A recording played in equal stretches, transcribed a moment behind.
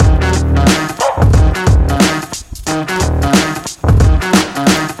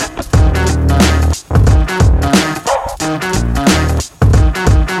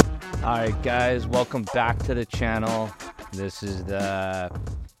welcome back to the channel. This is the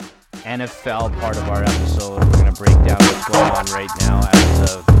NFL part of our episode. We're going to break down what's going on right now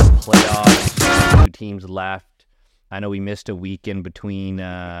as of the playoffs. 2 teams left. I know we missed a week in between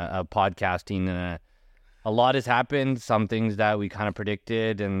podcasting. A lot has happened. Some things that we kind of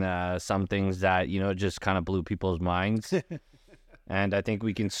predicted and some things that, just kind of blew people's minds. And I think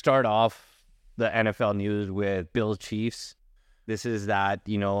we can start off the NFL news with Bills Chiefs. This is that,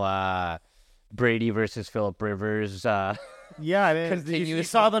 Brady versus Phillip Rivers. Yeah, you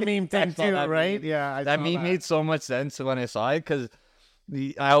saw the meme thing too, right? Yeah, that meme made so much sense when I saw it because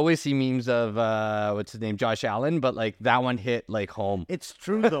I always see memes of what's his name, Josh Allen, but like that one hit like home. It's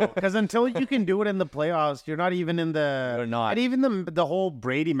true though, because until you can do it in the playoffs, you're not even in the. You're not. And even the whole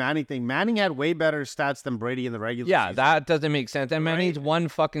Brady Manning thing. Manning had way better stats than Brady in the regular season. That doesn't make sense. And Manning's won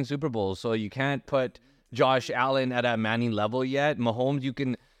fucking Super Bowl, so you can't put Josh Allen at a Manning level yet. Mahomes, you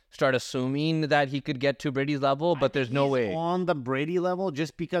can start assuming that he could get to Brady's level, but there's no way. On the Brady level,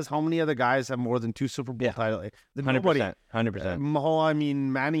 just because how many other guys have more than 2 Super Bowl titles? 100%.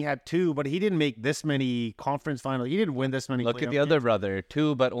 Manning had 2, but he didn't make this many conference finals. He didn't win this many. Look at the other brother,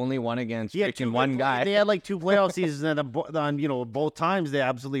 2, but only one against freaking one guy. They had like 2 playoff seasons, and both times they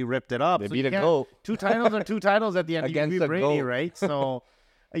absolutely ripped it up. They beat a goat. 2 titles are 2 titles at the end against of Brady, goat. right? So.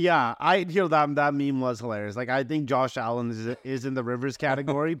 Yeah, that meme was hilarious. Like, I think Josh Allen is in the Rivers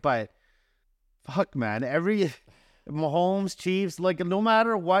category, but fuck, man, every Mahomes, Chiefs, like, no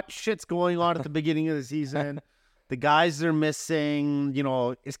matter what shit's going on at the beginning of the season, the guys they're missing,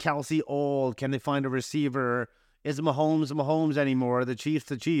 is Kelsey old? Can they find a receiver? Is Mahomes anymore? The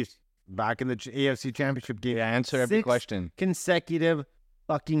Chiefs. Back in the AFC Championship game. Yeah, answer every question. Consecutive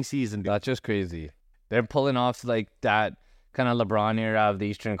fucking season, dude. That's just crazy. They're pulling off like that kind of LeBron era of the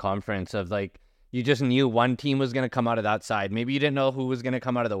Eastern Conference of like, you just knew one team was going to come out of that side. Maybe you didn't know who was going to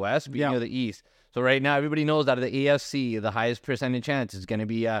come out of the West, but you knew the East. So right now, everybody knows out of the AFC, the highest percentage chance is going to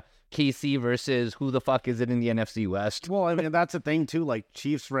be KC versus who the fuck is it in the NFC West? Well, I mean, that's the thing too. Like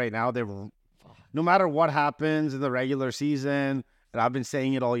Chiefs right now, no matter what happens in the regular season, and I've been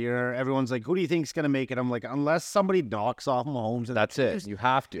saying it all year, everyone's like, who do you think's going to make it? I'm like, unless somebody knocks off Mahomes. And that's it. You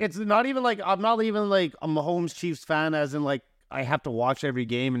have to. It's not even like, I'm not even like a Mahomes Chiefs fan as in like, I have to watch every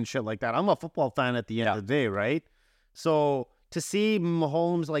game and shit like that. I'm a football fan at the end of the day, right? So to see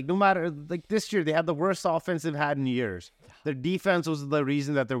Mahomes, like no matter, like this year, they had the worst offense they've had in years. Their defense was the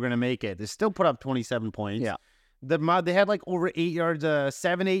reason that they were going to make it. They still put up 27 points. Yeah. They had like over 8 yards,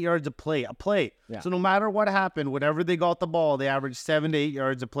 7-8 yards a play. Yeah. So no matter what happened, whenever they got the ball, they averaged 7 to 8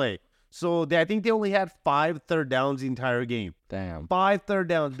 yards a play. So I think they only had 5 third downs the entire game. Damn. 5 third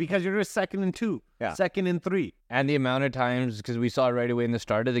downs because you're just 2nd and 2, 2nd and 3. And the amount of times, because we saw right away in the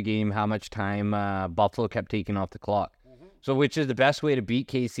start of the game how much time Buffalo kept taking off the clock. Mm-hmm. So which is the best way to beat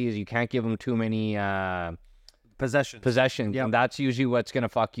KC is you can't give them too many possessions. Yep. And that's usually what's going to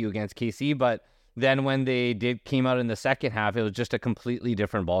fuck you against KC. But then when they came out in the second half, it was just a completely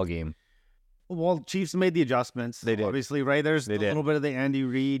different ball game. Well, Chiefs made the adjustments. They did. Obviously, right? There's a little bit of the Andy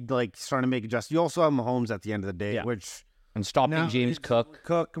Reid, like, starting to make adjustments. You also have Mahomes at the end of the day, which... And stopping James Cook,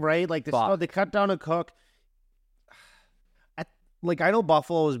 right? Like, they cut down a Cook. I know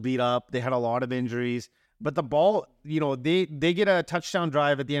Buffalo was beat up. They had a lot of injuries. But the ball, they get a touchdown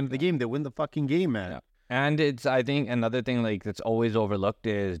drive at the end of the game. They win the fucking game, man. Yeah. And I think, another thing, like, that's always overlooked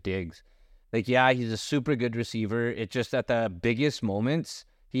is Diggs. Like, he's a super good receiver. It's just at the biggest moments...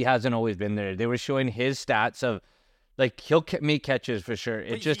 He hasn't always been there. They were showing his stats of, like, he'll make catches for sure.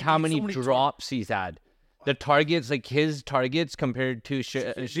 It's just how many drops he's had. The targets, like his targets compared to...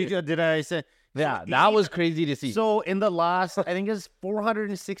 Did I say... Yeah, that was crazy to see. So in the last, I think it's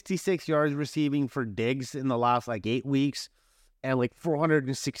 466 yards receiving for Diggs in the last, 8 weeks. And,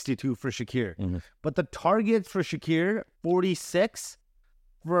 462 for Shakir. Mm-hmm. But the targets for Shakir, 46.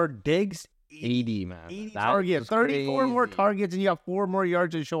 For Diggs... 80, man. 80 targets, 34 more targets, and you have 4 more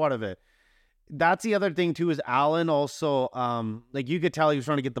yards to show out of it. That's the other thing, too, is Allen also, you could tell he was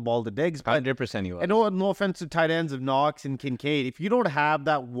trying to get the ball to Diggs. 100% he was. And no offensive tight ends of Knox and Kincaid. If you don't have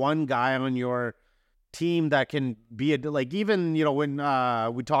that one guy on your team that can be even,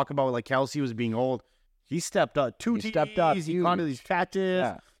 when we talk about, Kelsey was being old, he stepped up. He stepped up. He caught these catches.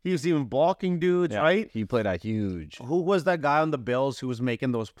 Yeah. He was even blocking dudes, right? He played a huge. Who was that guy on the Bills who was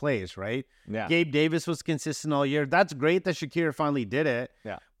making those plays, right? Yeah. Gabe Davis was consistent all year. That's great that Shakir finally did it.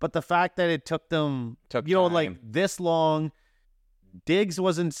 Yeah. But the fact that it took them, this long, Diggs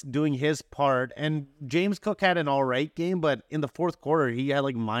wasn't doing his part, and James Cook had an all right game, but in the fourth quarter, he had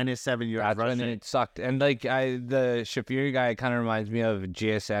 -7 yards rushing. And it sucked. And the Shafir guy kind of reminds me of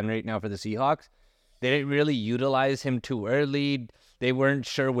JSN right now for the Seahawks. They didn't really utilize him too early. they weren't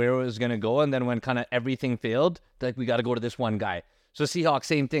sure where it was going to go. And then when kind of everything failed, they're like, we got to go to this one guy. So Seahawks,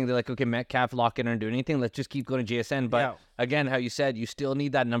 same thing. They're like, okay, Metcalf, lock in, or do anything. Let's just keep going to JSN. But again, how you said, you still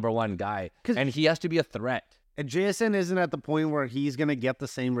need that number one guy. And he has to be a threat. And JSN isn't at the point where he's going to get the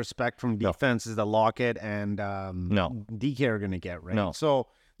same respect from defense as the Lockett and DK are going to get, right? No. So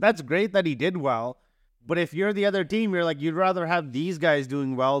that's great that he did well. But if you're the other team, you're like, you'd rather have these guys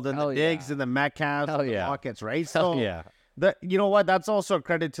doing well than the Diggs and the Metcalfs and the Locketts, right? So you know what? That's also a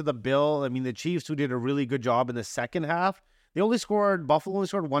credit to the Bill. I mean, the Chiefs, who did a really good job in the second half. Buffalo only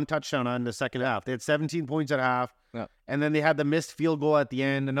scored one touchdown in the second half. They had 17 points at half. Yeah. And then they had the missed field goal at the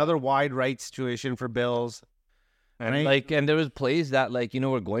end, another wide right situation for Bills. And and there was plays that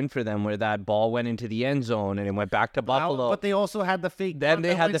were going for them where that ball went into the end zone and it went back to Buffalo. But they also had the fake. Then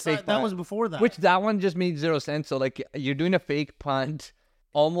they had the fake punt. That was before that. Which that one just made zero sense. So you're doing a fake punt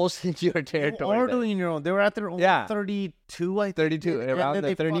almost into your territory. Or doing your own. They were at their own 32, I think. 32, around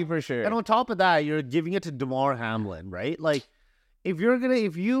the 30 for sure. And on top of that, you're giving it to DeMar Hamlin, right? Like, if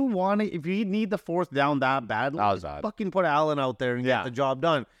you need the fourth down that badly, fucking put Allen out there and get the job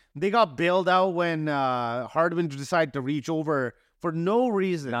done. They got bailed out when Hardman decided to reach over for no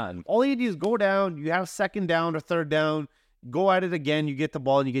reason. None. All you do is go down. You have second down or third down. Go at it again. You get the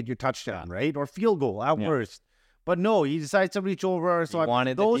ball and you get your touchdown, right? Or field goal at worst. But no, he decides to reach over. So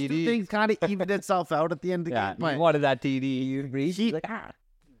those two things kind of evened itself out at the end of the game. He wanted that TD. You reached.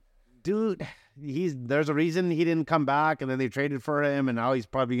 Dude, there's a reason he didn't come back, and then they traded for him, and now he's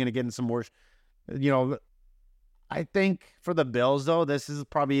probably going to get in some more, I think for the Bills, though, this is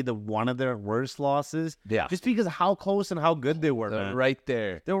probably one of their worst losses. Yeah. Just because of how close and how good they were. They're right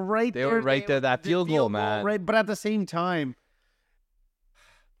there. They were right there. That field goal, man. Right. But at the same time,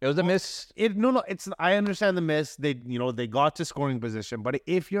 it was a miss. I understand the miss. They got to scoring position. But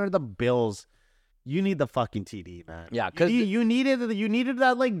if you're the Bills, you need the fucking TD, man. Yeah. Because you needed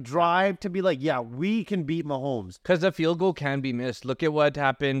that drive to be like, yeah, we can beat Mahomes. Because the field goal can be missed. Look at what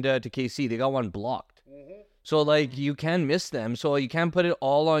happened to KC. They got one blocked. So, you can miss them. So, you can't put it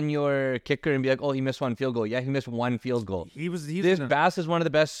all on your kicker and be like, oh, he missed one field goal. Yeah, he missed one field goal. Bass is one of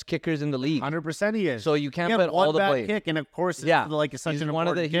the best kickers in the league. 100% he is. So, you can't put all the blame. Kick, and of course, it's such an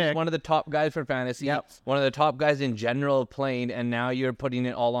important kick. He's one of the top guys for fantasy. Yep. One of the top guys in general playing, and now you're putting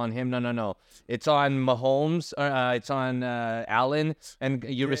it all on him. No. It's on Mahomes. It's on Allen. And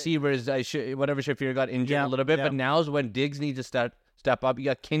your receivers, Shafir got injured a little bit. But now is when Diggs needs to step up. You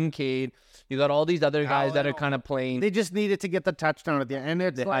got Kincaid. You got all these other guys that are kind of playing. They just needed to get the touchdown at the end.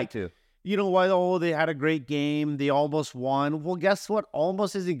 It's had to. You know what? Oh, they had a great game. They almost won. Well, guess what?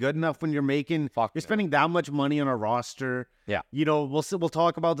 Almost isn't good enough when you're spending that much money on a roster. Yeah. We'll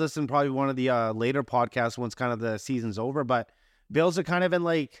talk about this in probably one of the later podcasts once kind of the season's over. But Bills are kind of in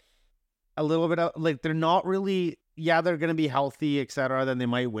a little bit of they're not really. Yeah, they're going to be healthy, etc. Then they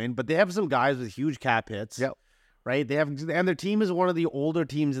might win. But they have some guys with huge cap hits. Yep. Right, and their team is one of the older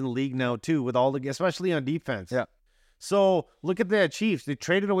teams in the league now too, with especially on defense. Yeah. So look at the Chiefs. They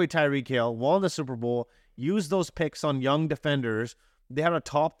traded away Tyreek Hill, won the Super Bowl, used those picks on young defenders. They had a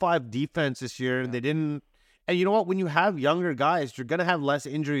top 5 defense this year. They didn't. And you know what? When you have younger guys, you're gonna have less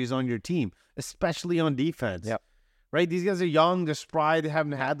injuries on your team, especially on defense. Yeah. Right. These guys are young, they're spry. They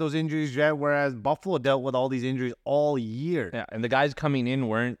haven't had those injuries yet. Whereas Buffalo dealt with all these injuries all year. Yeah, and the guys coming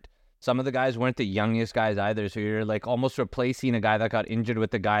in some of the guys weren't the youngest guys either. So you're almost replacing a guy that got injured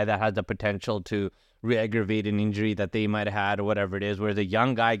with a guy that has the potential to re-aggravate an injury that they might have had or whatever it is. Whereas a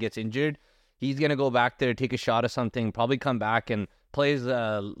young guy gets injured, he's going to go back there, take a shot of something, probably come back and play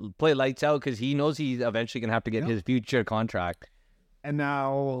lights out because he knows he's eventually going to have to get his future contract. And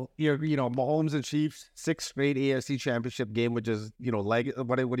now, Mahomes and Chiefs, 6th straight AFC championship game, which is,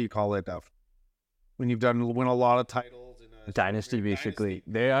 what do you call it? When you've win a lot of titles. Dynasty, basically.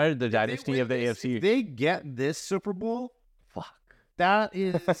 They are the dynasty of the AFC. They get this Super Bowl. Fuck. That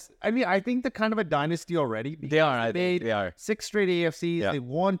is, I think they're kind of a dynasty already. They are. They are. 6 straight AFCs. Yeah. They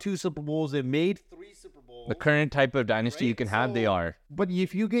won 2 Super Bowls. They made 3 Super Bowls. The current type of dynasty you can have, they are. But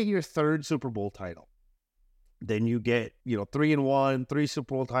if you get your 3rd Super Bowl title, then you get, 3-1, 3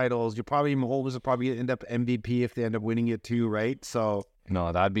 Super Bowl titles. Mahomes will probably end up MVP if they end up winning it too, right? So.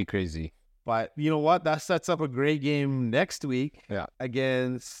 No, that'd be crazy. But you know what? That sets up a great game next week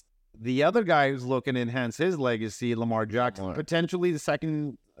against the other guy who's looking to enhance his legacy, Lamar Jackson. Potentially the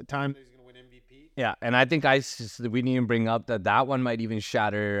second time he's going to win MVP. Yeah, and I think we need to bring up that one might even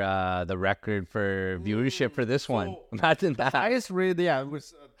shatter the record for viewership for this one. Imagine that. Highest rated, it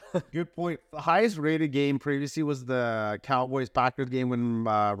was a good point. The highest rated game previously was the Cowboys-Packers game when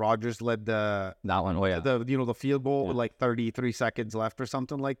Rodgers led that one. Oh, yeah. The field goal with 33 seconds left or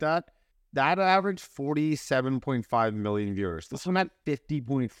something like that. That averaged 47.5 million viewers. This one had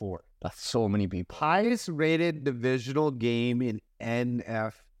 50.4. That's so many people. Highest rated divisional game in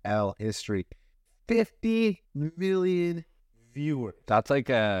NFL history. 50 million viewers. That's like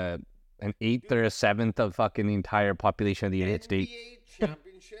an eighth or a seventh of fucking the entire population of the United States. NBA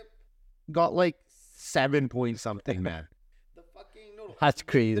championship got like 7 point something, man. The fucking That's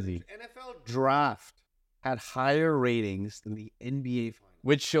crazy. The NFL draft had higher ratings than the NBA finals.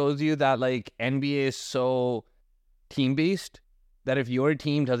 Which shows you that like NBA is so team based that if your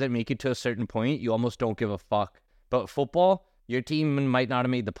team doesn't make it to a certain point, you almost don't give a fuck. But football, your team might not have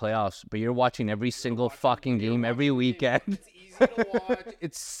made the playoffs, but you're watching every single fucking game every weekend. It's easy to watch.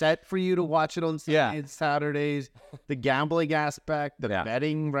 It's set for you to watch it on Saturdays. The gambling aspect, the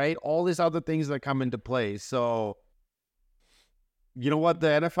betting, right? All these other things that come into play. So, you know what? The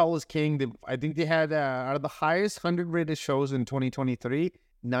NFL is king. I think they had, out of the highest 100 rated shows in 2023,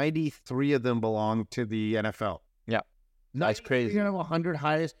 93 of them belong to the NFL. Yeah. That's crazy. You know, 100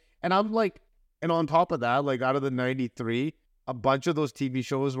 highest. And I'm like, and on top of that, like out of the 93, a bunch of those TV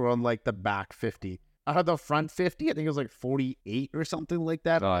shows were on like the back 50. Out of the front 50, I think it was like 48 or something like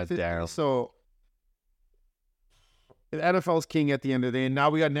that. Oh, damn. So the NFL's king at the end of the day. And now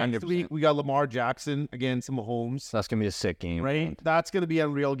we got next 100%. week, we got Lamar Jackson against Mahomes. That's going to be a sick game. Right? That's going to be a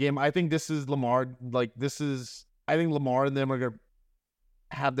real game. I think this is Lamar. I think Lamar and them are going to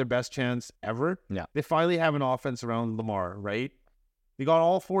have their best chance ever. Yeah. They finally have an offense around Lamar, right? They got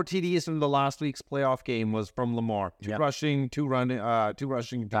all 4 TDs from the last week's playoff game was from Lamar. Two rushing, two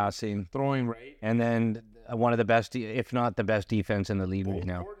passing, throwing, right? And then one of the best, if not the best defense in the league right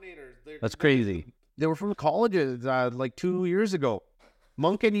now. That's crazy. They were from colleges like 2 years ago.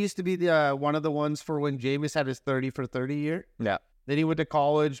 Monken used to be the one of the ones for when Jameis had his 30 for 30 year. Yeah. Then he went to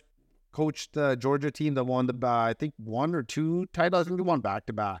college, coached the Georgia team that won I think 1 or 2 titles. I think they won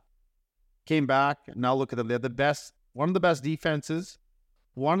back-to-back. Came back. Now look at them. They're the best, one of the best defenses,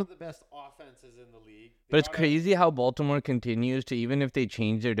 one of the best offenses in the league. But it's crazy how Baltimore continues to, even if they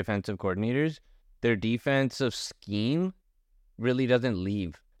change their defensive coordinators, their defensive scheme really doesn't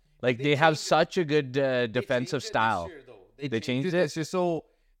leave. Like, they have such a good defensive style. They changed it? It's just so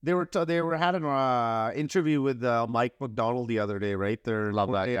they were had an interview with Mike McDonald the other day, right?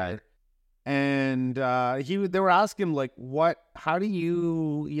 Love that guy. And they were asking him, like, how do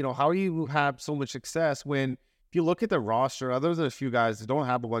you have so much success when, if you look at the roster, other than a few guys that don't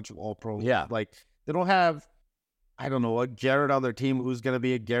have a bunch of all-pros, like they don't have, I don't know, a Garrett on their team who's going to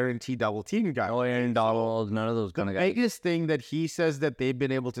be a guaranteed double team guy. Oh, Aaron Donald, none of those kind of guys. The biggest thing that he says that they've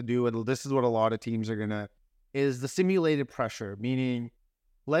been able to do, and this is what a lot of teams are going to, is the simulated pressure, meaning,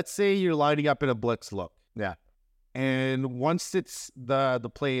 let's say you're lining up in a blitz look. Yeah. And once it's the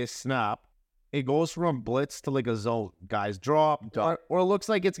play is snapped, it goes from blitz to like a zone. Guys drop. Or it looks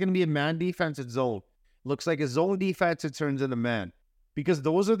like it's going to be a man defense at zone. Looks like a zone defense, it turns into man. Because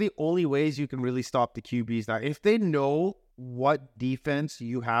those are the only ways you can really stop the QBs. Now, if they know what defense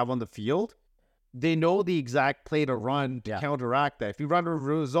you have on the field, they know the exact play to run to counteract that. If you run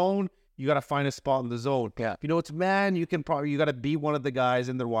a zone, you got to find a spot in the zone. Yeah. If you know it's man, you got to beat one of the guys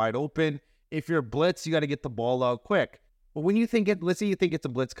and they're wide open. If you're blitz, you got to get the ball out quick. But when you think let's say you think it's a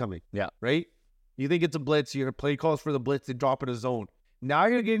blitz coming. Yeah. Right? You think it's a blitz, your play calls for the blitz to drop in a zone. Now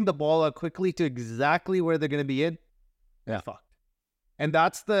you're getting the ball out quickly to exactly where they're going to be in. Yeah. Fucked. And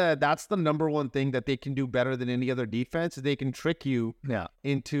that's the number one thing that they can do better than any other defense. They can trick you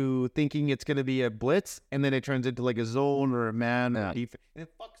into thinking it's going to be a blitz, and then it turns into like a zone or a man or a defense. And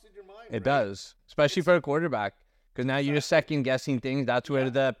it fucks with your mind. It does, especially for a quarterback. Because now you're just second guessing things. That's where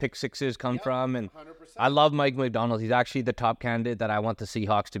the pick sixes come from. And 100%. I love Mike McDonald. He's actually the top candidate that I want the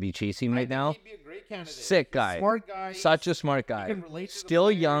Seahawks to be chasing right now. He'd be a great candidate. Sick guy. Smart guy. Such a smart guy.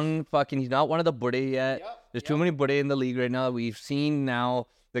 Still young. Fucking, he's not one of the Bude yet. There's too many Bude in the league right now. We've seen now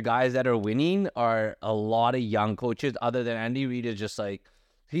the guys that are winning are a lot of young coaches. Other than Andy Reid is just like,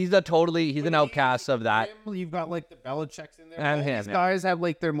 he's an outcast of that. You've got like the Belichick's in there. And these guys have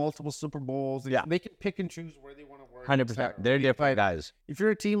like their multiple Super Bowls. They can pick and choose where they want to work. 100%. They're different guys. If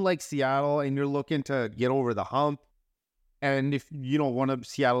you're a team like Seattle and you're looking to get over the hump, and if you know one of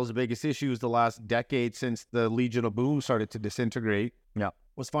Seattle's biggest issues the last decade since the Legion of Boom started to disintegrate,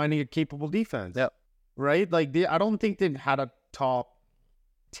 was finding a capable defense. Right? Like I don't think they've had a top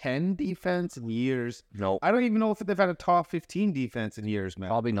 10 defense in years. No. I don't even know if they've had a top 15 defense in years, man.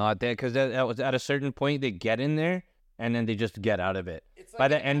 Probably not. Because that was at a certain point, they get in there, and then they just get out of it. Like by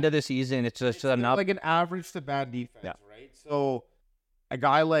the end of the season, it's just enough. Like an average to bad defense, right? So a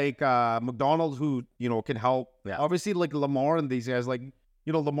guy like McDonald who, can help. Obviously, like Lamar and these guys, like,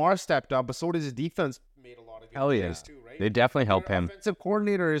 Lamar stepped up, but so did his defense made a lot of Hell yeah. too, right? They definitely help Their him. offensive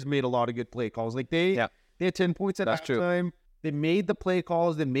coordinator has made a lot of good play calls. Like they had 10 points at That's true. halftime. They made the play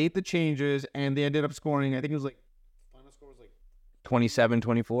calls, they made the changes, and they ended up scoring. I think it was like final score was like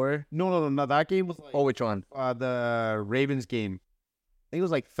 27-24. no. That game was like Which one? the Ravens game. I think it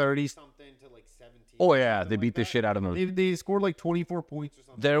was like 30 something to like 17. Oh yeah, they beat the shit out of them. They scored like 24 points or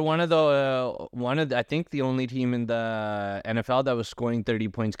something. They're one of I think the only team in the NFL that was scoring 30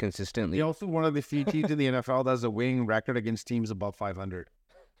 points consistently. They also one of the few teams in the NFL that has a winning record against teams above 500.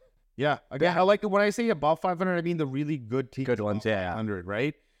 Yeah, again, I like it when I say above 500. I mean the really good teams, Good ones, yeah. 500,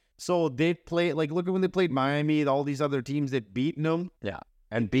 right? So they play like look at when they played Miami, all these other teams that beaten them. Yeah,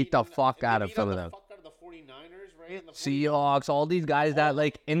 and beat the fuck out of some of them. Fuck out of the 49ers, right? And the Seahawks, all these guys that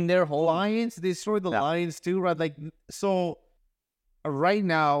like in their whole Lions, they destroyed the Lions too, right? Like so, right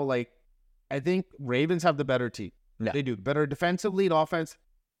now, like I think Ravens have the better team. Yeah. They do better defensively and offense,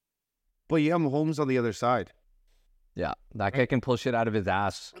 but you have Mahomes on the other side. Yeah, that guy can pull shit out of his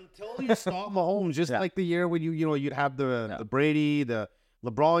ass. Until you stop Mahomes, just like the year when you'd have the Brady, the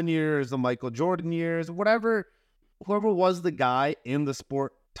LeBron years, the Michael Jordan years, whoever was the guy in the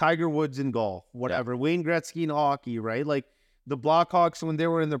sport, Tiger Woods in golf, whatever, Wayne Gretzky in hockey, right? Like the Blackhawks when they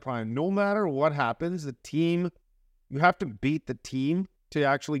were in their prime. No matter what happens, the team, you have to beat the team to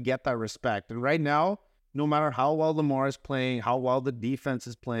actually get that respect. And right now, no matter how well Lamar is playing, how well the defense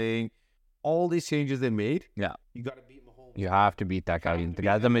is playing, all these changes they made, you got to beat Mahomes. You have to beat that guy. The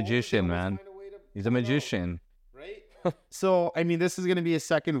guy's a magician, man. He's a magician. Right? So, I mean, this is going to be a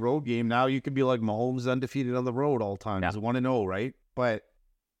second road game. Now you could be like Mahomes undefeated on the road all time. He's 1-0, right? But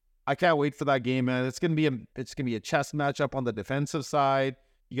I can't wait for that game, man. It's gonna be a chess matchup on the defensive side.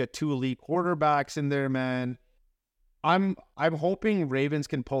 You got two elite quarterbacks in there, man. I'm hoping Ravens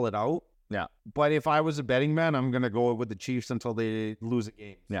can pull it out. Yeah. But if I was a betting man, I'm gonna go with the Chiefs until they lose a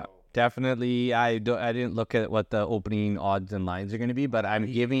game. Yeah. Definitely. I didn't look at what the opening odds and lines are gonna be, but I'm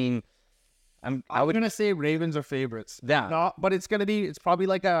gonna say Ravens are favorites. Yeah. No, but it's probably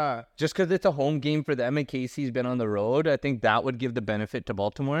like a just because it's a home game for them and Casey's been on the road. I think that would give the benefit to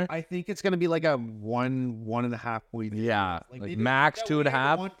Baltimore. I think it's gonna be like a 1.5 point. Yeah, like max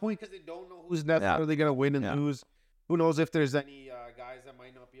 2.5. 1 point because they don't know who's necessarily gonna win and lose. Who knows if there's any guys that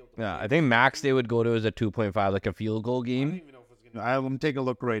might not be able to. Yeah, I think max they would go to is a 2.5, like a field goal game. I don't even know if it's gonna. I'm taking a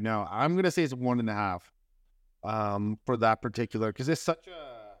look right now. I'm gonna say it's 1.5. For that particular because it's such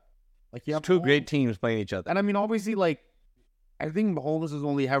a. Like you have two great teams playing each other. And I mean, obviously, like, I think Mahomes has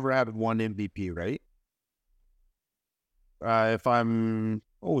only ever had one MVP, right?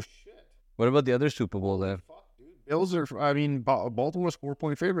 Oh, shit. What about the other Super Bowl then? Fuck, dude. Baltimore's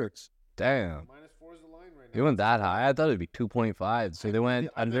 4-point favorites. Damn. -4 is the line right now. They went that high? I thought it'd be 2.5. So they went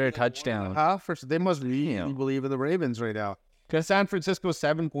under a touchdown. They must really believe in the Ravens right now. Because San Francisco's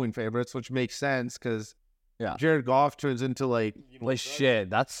 7-point favorites, which makes sense because Jared Goff turns into like... Well, shit.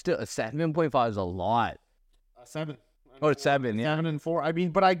 That's still... 7.5 is a lot. 7. Oh, it's 7, yeah. 7 and 4. I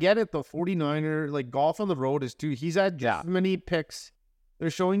mean, but I get it. The 49er, like, Goff on the road is too... He's had just many picks. They're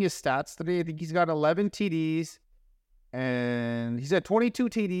showing his stats today. I think he's got 11 TDs. And he's had 22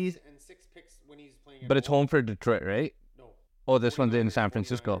 TDs and 6 picks when he's playing... But it's home for Detroit, right? No. Oh, this one's in San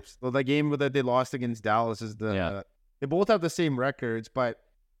Francisco. 49ers. So the game that they lost against Dallas is the... they both have the same records, but...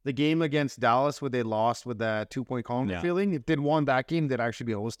 The game against Dallas, where they lost with that 2-point confidence feeling, if they'd won that game, they'd actually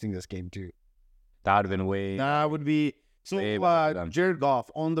be hosting this game too. That would have been way... That would be... So, Jared Goff,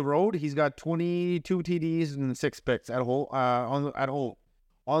 on the road, he's got 22 TDs and 6 picks at home. At home.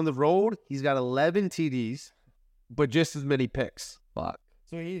 On the road, he's got 11 TDs, but just as many picks. Fuck.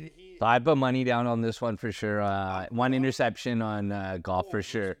 So, so I'd put money down on this one for sure. One interception on Goff for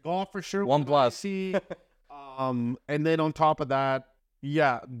sure. Goff for sure. 1+. And then on top of that,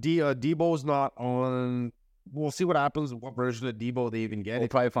 Debo's not on. We'll see what happens. What version of Debo they even get. We'll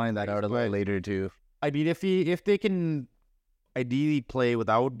probably find that out a little later too. I mean, if they can ideally play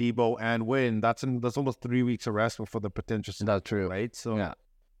without Debo and win, that's almost 3 weeks of rest for the potential. That's true, right? So,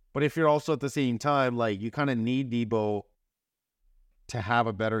 but if you're also at the same time, like you kind of need Debo to have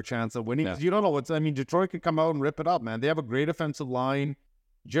a better chance of winning. You don't know what's. I mean, Detroit could come out and rip it up, man. They have a great offensive line.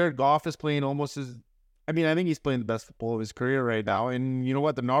 Jared Goff is playing almost as. I mean, I think he's playing the best football of his career right now. And you know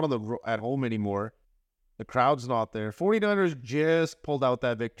what? They're not at home anymore. The crowd's not there. 49ers just pulled out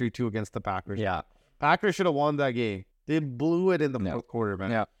that victory, too, against the Packers. Yeah. Packers should have won that game. They blew it in the fourth quarter, man.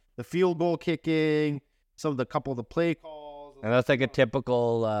 Yeah. The field goal kicking, couple of the play calls. And that's like a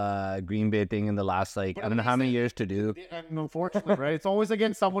typical Green Bay thing in the last, I don't know how many years to do. Unfortunately, right? It's always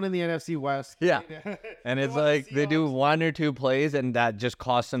against someone in the NFC West. Yeah. And it's like they do 1 or 2 plays, and that just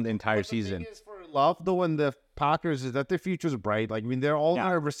costs them the entire season. For love though in the Packers is that their future's bright. Like, I mean, they're all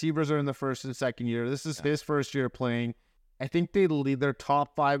our receivers are in the first and second year. This is his first year playing. I think they lead their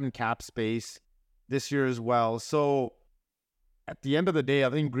top 5 in cap space this year as well. So at the end of the day, I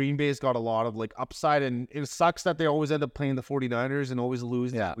think Green Bay's got a lot of like upside, and it sucks that they always end up playing the 49ers and always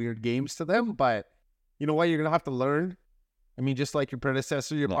lose these weird games to them. But you know what? You're going to have to learn. I mean, just like your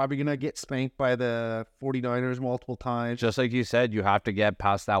predecessor, you're probably going to get spanked by the 49ers multiple times. Just like you said, you have to get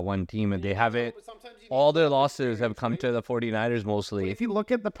past that one team, and they haven't. All their losses have come to the 49ers mostly. If you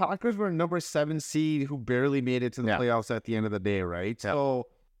look at the Packers, were a number 7 seed who barely made it to the playoffs at the end of the day, right? Yeah. So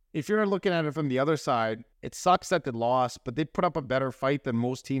if you're looking at it from the other side, it sucks that they lost, but they put up a better fight than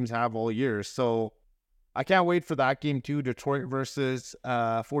most teams have all year. So I can't wait for that game too, Detroit versus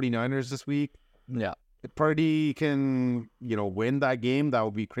 49ers this week. Yeah. If Purdy can, win that game, that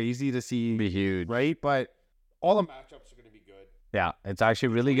would be crazy to see. Be huge. Right? But all the matchups are going to be good. Yeah, it's actually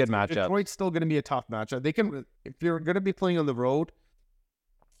a really good matchup. Detroit's still going to be a tough matchup. They can, if you're going to be playing on the road,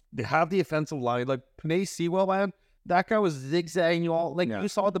 they have the offensive line. Like, Penei Sewell, man, that guy was zigzagging you all. Like, you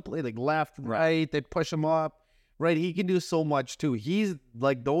saw the play, like, left, right. They'd push him up. Right? He can do so much, too. He's,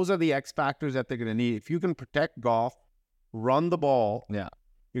 like, those are the X factors that they're going to need. If you can protect Goff, run the ball, you're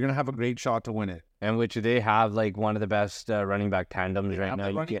going to have a great shot to win it. And which they have, like, one of the best running back tandems right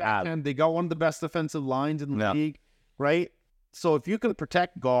now. They got one of the best defensive lines in the league, right? So if you can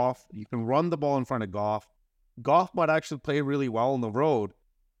protect Goff, you can run the ball in front of Goff. Goff might actually play really well on the road,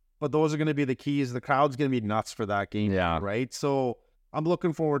 but those are going to be the keys. The crowd's going to be nuts for that game, right? So I'm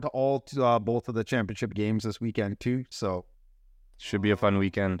looking forward to both of the championship games this weekend too. So should be a fun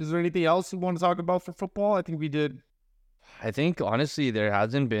weekend. Is there anything else you want to talk about for football? I think we did. I think, honestly, there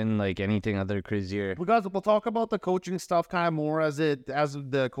hasn't been, like, anything other crazier. We'll talk about the coaching stuff kind of more as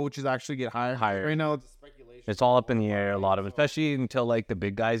the coaches actually get hired. Right now, it's speculation. It's all up in the air, a lot of, especially until, like, the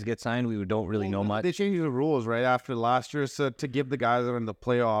big guys get signed. We don't really know much. They changed the rules, right, after last year, so to give the guys that are in the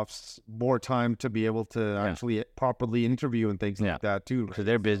playoffs more time to be able to actually properly interview and things like that, too. Right? So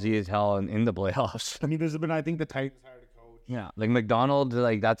they're busy as hell in the playoffs. I mean, there's been, I think, the Titans hired a coach. Yeah, like McDonald,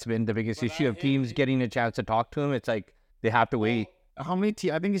 like, that's been the biggest issue of teams getting a chance to talk to him. It's like, they have to wait. How many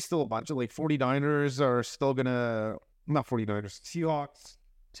I think it's still a bunch of, like, 49ers are still going to... Not 49ers.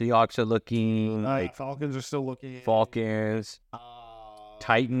 Seahawks are looking. Like, Falcons are still looking. Falcons.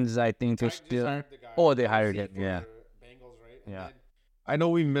 Titans, I think they're still... They hired him, Bengals, right? Yeah. I know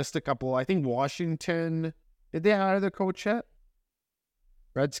we missed a couple. I think Washington... Did they hire their coach yet?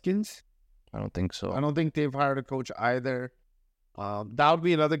 Redskins? I don't think so. I don't think they've hired a coach either. That would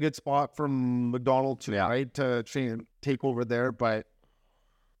be another good spot from McDonald too, right? To take over there. But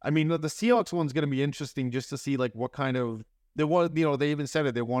I mean, the Seahawks one's going to be interesting just to see like what kind of they want. They even said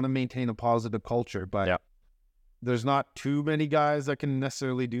it. They want to maintain a positive culture, but there's not too many guys that can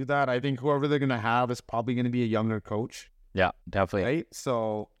necessarily do that. I think whoever they're going to have is probably going to be a younger coach. Yeah, definitely. Right.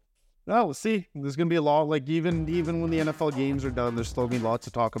 So, we'll see. There's going to be a lot. Like even when the NFL games are done, there's still going to be lots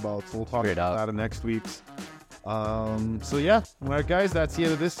to talk about. So we'll talk about that in next week's. All right, guys, that's the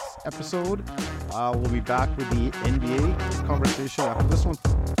end of this episode. We'll be back with the NBA conversation after this one.